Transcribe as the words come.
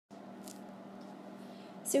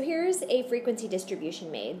So here's a frequency distribution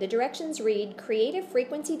made. The directions read, create a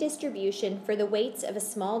frequency distribution for the weights of a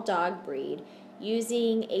small dog breed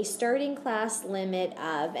using a starting class limit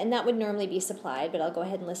of, and that would normally be supplied, but I'll go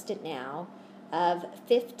ahead and list it now, of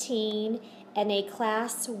 15 and a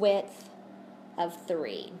class width of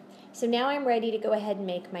 3. So now I'm ready to go ahead and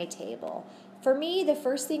make my table. For me, the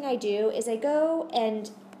first thing I do is I go and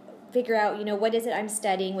figure out, what is it I'm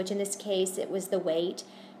studying, which in this case it was the weight.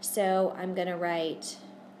 So I'm going to write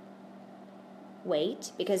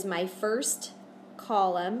weight because my first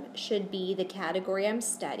column should be the category I'm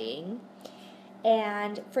studying.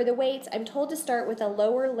 And for the weights, I'm told to start with a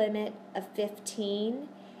lower limit of 15.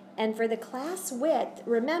 And for the class width,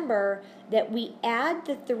 remember that we add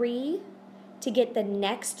the 3 to get the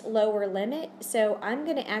next lower limit. So I'm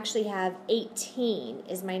going to actually have 18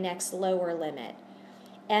 is my next lower limit.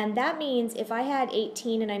 And that means if I had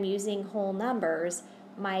 18 and I'm using whole numbers,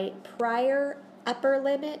 my prior upper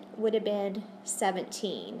limit would have been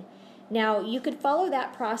 17. Now you could follow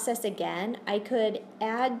that process again. I could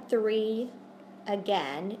add 3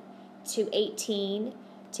 again to 18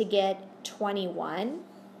 to get 21,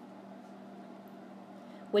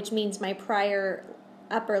 which means my prior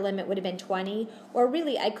upper limit would have been 20, or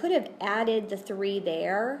really I could have added the 3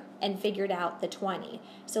 there and figured out the 20.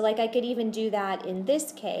 So like I could even do that in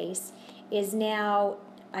this case, is now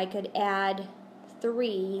I could add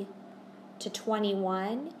 3 to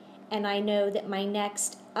 21, and I know that my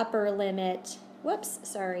next upper limit,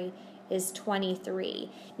 is 23.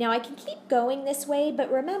 Now I can keep going this way,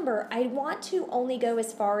 but remember, I want to only go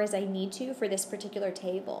as far as I need to for this particular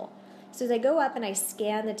table. So as I go up and I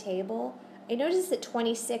scan the table, I notice that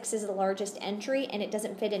 26 is the largest entry and it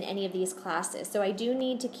doesn't fit in any of these classes. So I do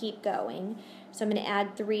need to keep going. So I'm going to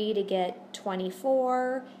add 3 to get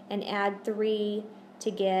 24 and add 3 to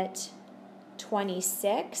get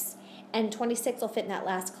 26. And 26 will fit in that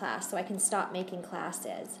last class, so I can stop making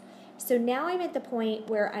classes. So now I'm at the point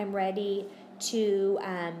where I'm ready to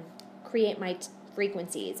create my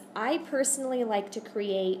frequencies. I personally like to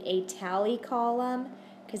create a tally column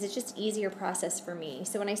because it's just easier process for me.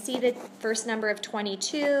 So when I see the first number of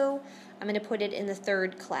 22, I'm going to put it in the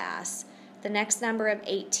 3rd class. The next number of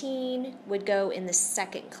 18 would go in the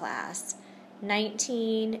 2nd class.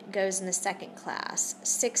 19 goes in the 2nd class.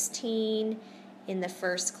 16 in the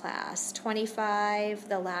 1st class. 25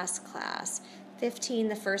 the last class. 15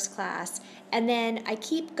 the 1st class. And then I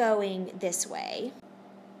keep going this way.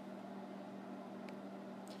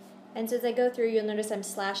 And so as I go through, you'll notice I'm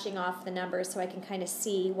slashing off the numbers so I can kind of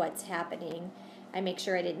see what's happening. I make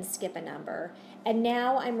sure I didn't skip a number. And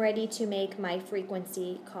now I'm ready to make my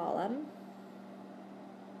frequency column.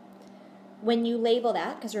 When you label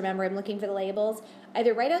that, because remember I'm looking for the labels,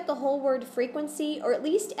 either write out the whole word frequency or at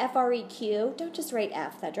least FREQ. Don't just write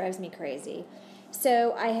F, that drives me crazy.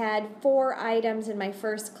 So I had 4 items in my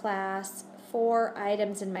 1st class, 4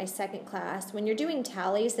 items in my 2nd class. When you're doing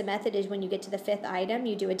tallies, the method is when you get to the 5th item,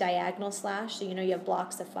 you do a diagonal slash, so you have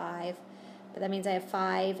blocks of 5. But that means I have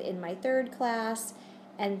 5 in my 3rd class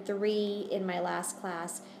and 3 in my last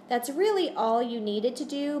class. That's really all you needed to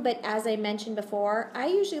do, but as I mentioned before, I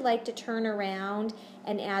usually like to turn around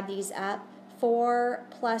and add these up. 4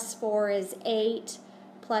 plus 4 is 8,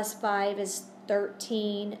 plus 5 is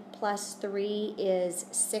 13, plus 3 is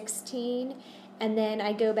 16, and then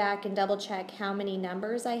I go back and double check how many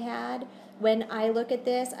numbers I had. When I look at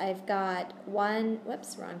this, I've got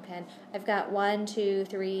I've got 1, 2,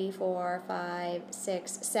 3, 4, 5,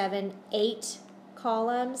 6, 7, 8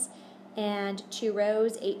 columns and 2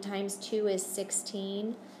 rows. 8 times 2 is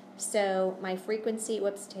 16. So my frequency,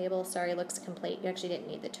 table, looks complete. You actually didn't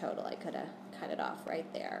need the total. I could have cut it off right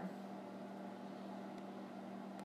there.